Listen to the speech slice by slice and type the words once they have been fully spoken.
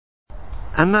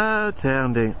And now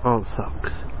turning Old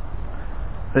Socks,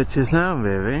 which is now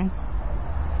moving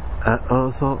at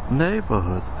Old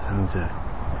Neighbourhood Centre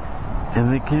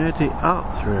in the Community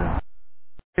Arts Room.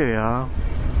 Here we are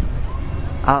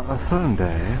at the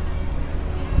Sunday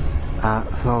at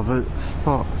Salford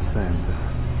Sports Centre.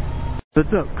 The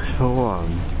Ducks, for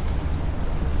one,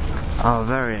 are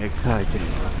very excited.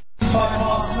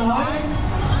 9:05,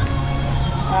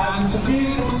 and it's a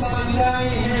beautiful sunny day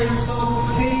here in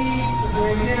Salford Keys.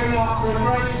 We're gearing up for a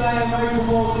great day of open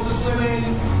water swimming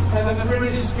and the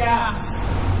British Gas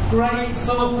Great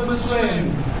Salford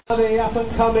Swin. The up and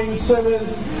coming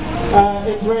swimmers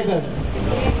in Britain.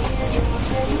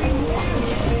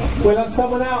 We'll have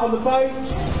someone out on the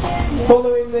boats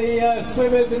following the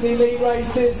swimmers in the elite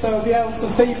races, so we'll be able to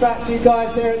feedback to you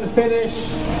guys here at the finish.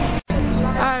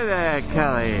 Hi there,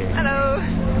 Kelly. Hello.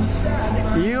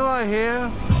 You are here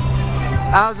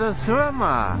as a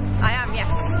swimmer. I am,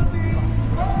 yes.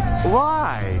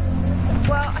 Why?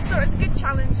 Well, I saw it as a good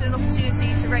challenge and an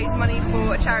opportunity to raise money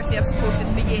for a charity I've supported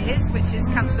for years, which is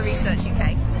Cancer Research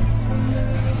UK.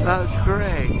 That's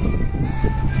great.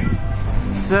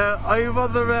 So, are you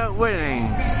bothered about winning?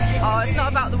 Oh, it's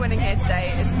not about the winning here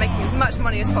today, it's making as much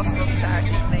money as possible for charity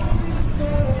for me.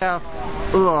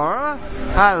 Laura.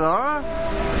 Hi, Laura.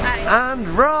 Hi. And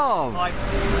Rob. Hi.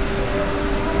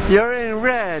 You're in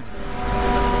red.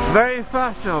 Very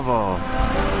fashionable.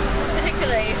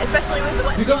 Particularly, especially with the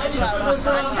wet You got any well, swimmers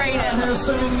I'm around training. who are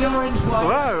swimming the orange way?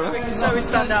 Whoa. So we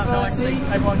stand out nicely,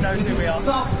 everyone knows who we are.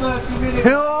 Stop 30 minutes.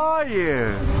 Who are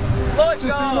you?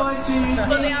 Just to remind you, you need to be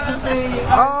Oh,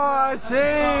 I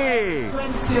see.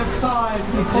 plenty of time.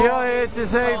 So you're here to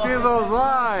save people's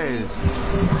lives.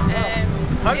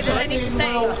 Is there anything to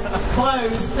say?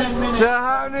 Close 10 minutes. So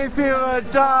how many people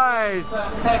have died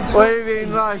leaving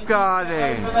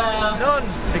lifeguarding? None,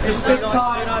 because It's we're big not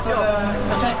time doing our for job.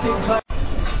 the checking close.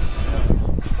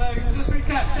 So just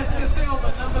recap, Jessica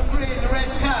Thielman, number 3 in the red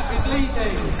cap, is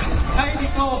leading. Hayley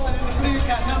Dawson in the blue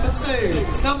cap, number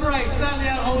 2. Number 8,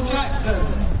 Danielle Hall-Jackson.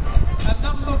 And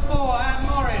number 4, Anne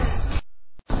Morris.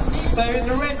 So in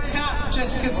the red cap,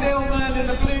 Jessica Thielman, in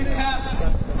the blue cap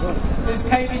is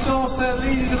Katie Dawson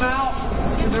leading them out.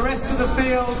 And the rest of the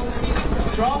field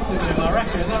drafted them, I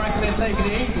reckon. I reckon they're taking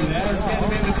it easy there. It's getting a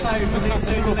bit of a toe for these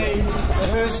two in the lead,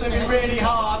 who are swimming really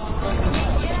hard.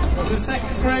 The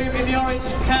second group in the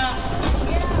orange cap,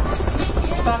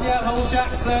 Danielle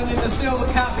Hall-Jackson. In the silver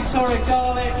cap, Victoria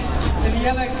Garlick. In the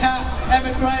yellow cap,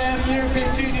 Emma Graham,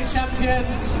 European Junior Champion.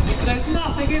 There's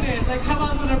nothing in it, so come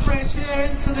under the bridge here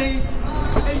into the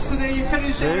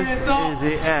finish area dot.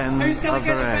 This is the end Who's going of to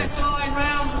get the the race. best line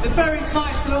round? They're very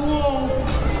tight to the wall.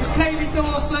 It's Katie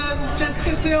Dawson,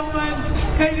 Jessica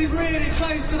Thielman. Katie's really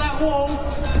close to that wall.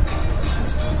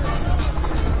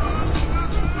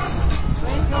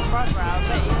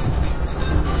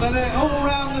 So they're all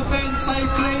round the bend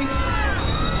safely.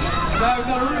 So we've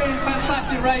got a really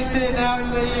fantastic race here now in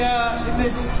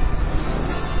this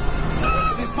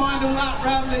final lap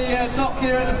round the dock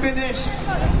here at the finish.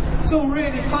 It's all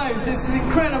really close. It's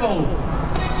incredible.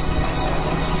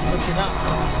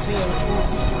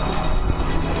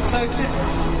 So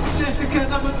Jessica,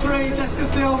 number 3, Jessica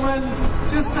Thielman,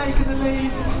 just taking the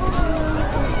lead.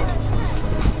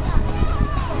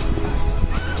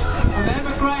 And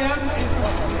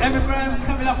Emma Graham's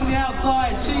coming up on the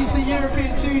outside. She's the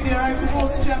European Junior Open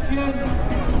Water Champion.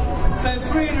 So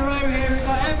 3 in a row here. We've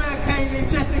got Emma, Kaylee,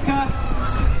 Jessica.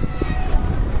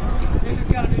 This is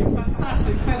going to be a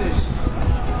fantastic finish.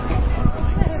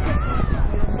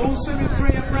 All swimming 3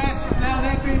 abreast. Now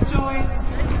they're being joined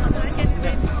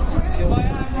by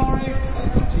Anne Morris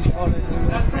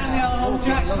and Danielle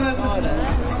Hall-Jackson.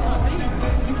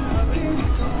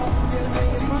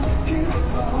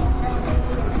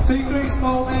 Two groups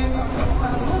forming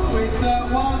with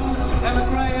 1, Emma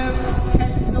Graham,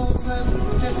 Katie Dawson,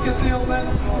 Jessica Thielman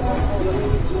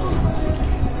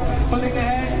pulling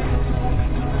ahead.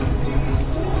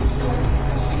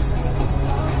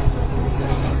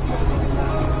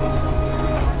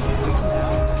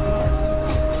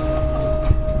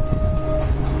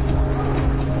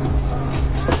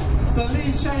 So the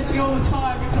lead's changing all the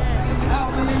time.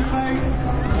 Out of the lead boat.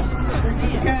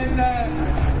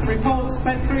 Again, reports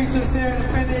fed through to us here at the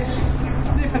finish.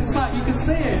 Nip and tuck, you can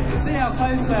see it. You can see how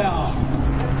close they are.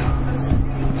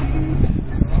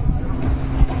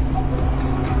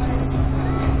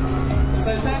 So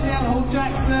Danielle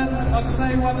Hall-Jackson, I'd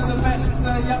say one of the best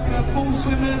younger pool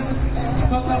swimmers.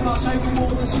 Not that much open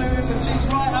water swimmers, and she's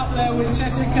right up there with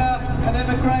Jessica and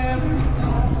Emma Graham,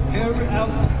 who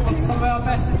are some of our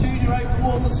best junior open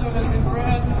water swimmers in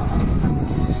Britain.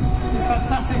 this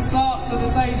fantastic start to the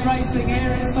day's racing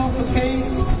here in Salford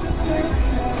Keys.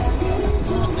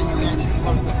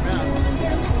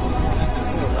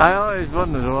 I always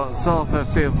wondered what Salford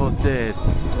people did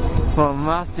for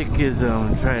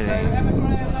masochism training.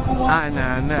 I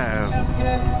now know.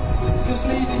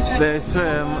 They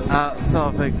swim at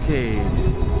Salford Keys.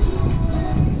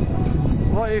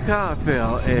 What you can't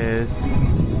feel is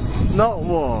not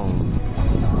warm,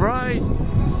 bright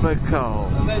but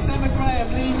cold. So it's Emma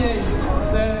Graham leading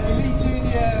the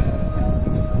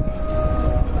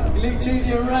Elite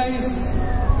Junior race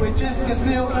with Jessica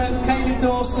Thielman, Kaylee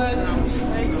Dawson.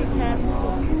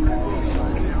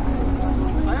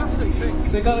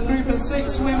 So we've got a group of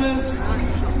 6 swimmers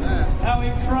out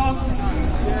in front.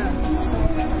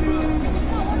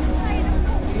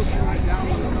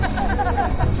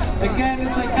 Again,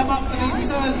 as they come up to these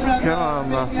turns around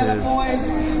the boys,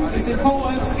 it's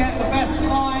important to get the best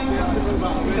line.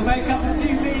 You can make up a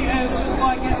few metres just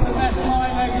by getting the best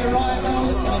line over your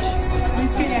rivals. You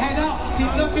need to get your head up,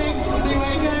 keep looking, see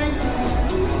where you're going.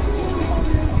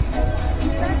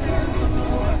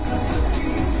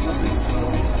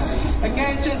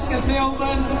 Again, Jessica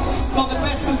Thielman got the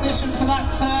best position for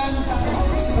that turn.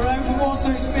 Her open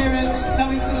water experience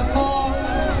coming to the fore.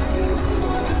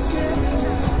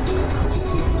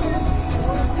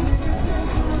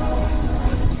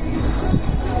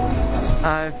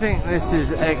 I think this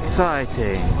is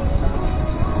exciting.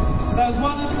 So it's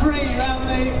 1 and 3 around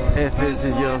the if this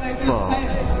is your spot.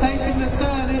 Taking the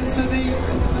turn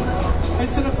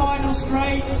into the final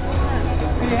straight.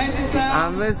 You're headed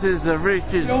down. And this is the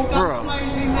richest brook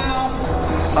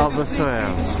of the swim.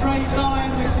 A straight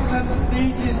line, which is the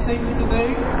easiest thing to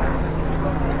do.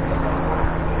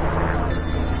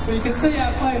 But you can see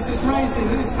how close this race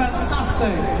is. It's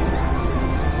fantastic.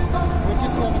 We're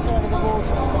just on the side of the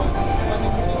water.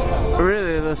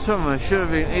 Really, the swimmers should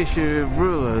have been issued with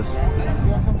rulers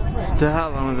to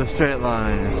help them with the straight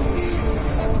line.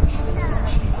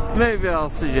 Maybe I'll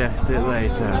suggest it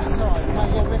later.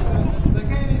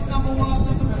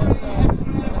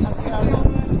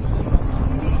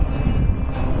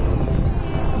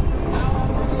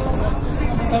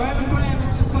 So Emma Graham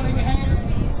is just putting ahead.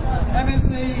 Emma's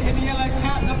in the yellow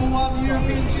cap, #1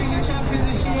 European Junior Champion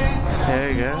this year.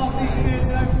 There you go. Last experience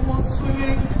in open water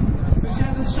swimming. But she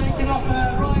hasn't shaken off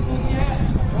her rivals yet.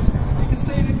 You can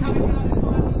see them coming down this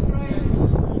final straight.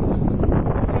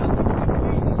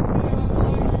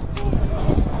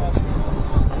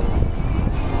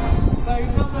 So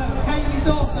Kaylee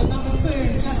Dawson,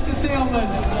 #2, Jessica Thielman,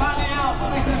 battling out,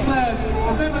 2nd and 3rd.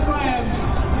 As Emma Graham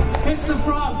hits the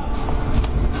front.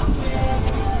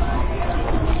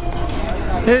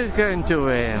 Who's going to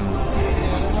win?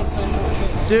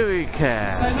 Do we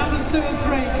care? So numbers 2 and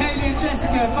 3, Kaylee and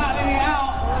Jessica battling it out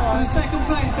for the 2nd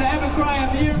place for Emma Graham,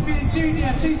 the European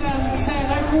Junior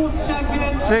 2010 open water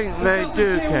champion. I think they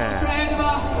do care.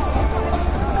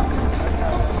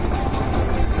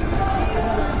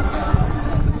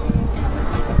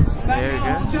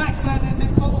 Danielle Jackson is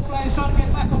in 4th place, trying to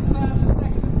get back on terms for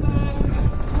 2nd and 3rd.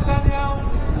 Danielle,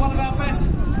 one of our best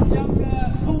younger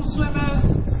pool swimmers,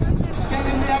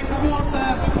 getting the open water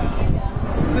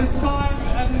this time,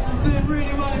 and is doing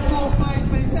really well in 4th place.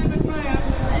 But it's Emma Graham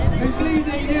who's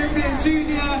leading European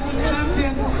Junior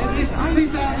champion in this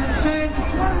 2010.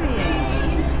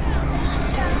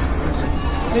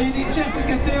 Leading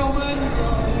Jessica Thielman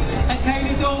and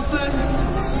Kaylee Dawson,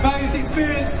 both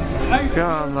experienced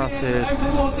open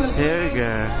water swimmers. Here we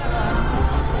go.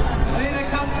 And then they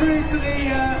come through to the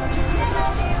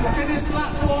finish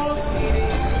lap board.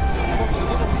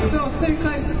 It's sort of too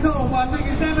close to call, but I think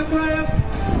it's Emma Graham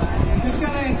who's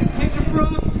going to hit the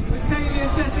front with Kaylee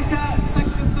and Jessica in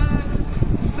 2nd and 3rd.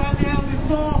 Danielle in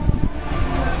 4th.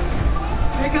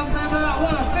 Here comes Emma,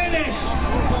 what a finish!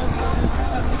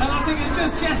 And I think it's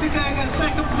just Jessica gets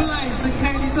 2nd place and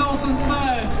Kaylee Dawson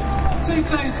 3rd. Too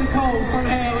close to call from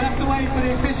here, we'll have to wait for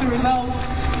the official results.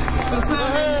 But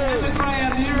certainly Emma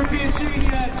Graham, the European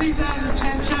Junior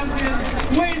 2010 champion,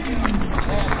 wins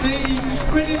the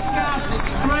British Gas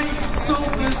Great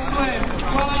Salford Swim.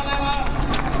 Well done, Emma.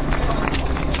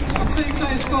 Too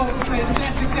close call between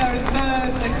Jessica in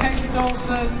 3rd and Kaylee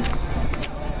Dawson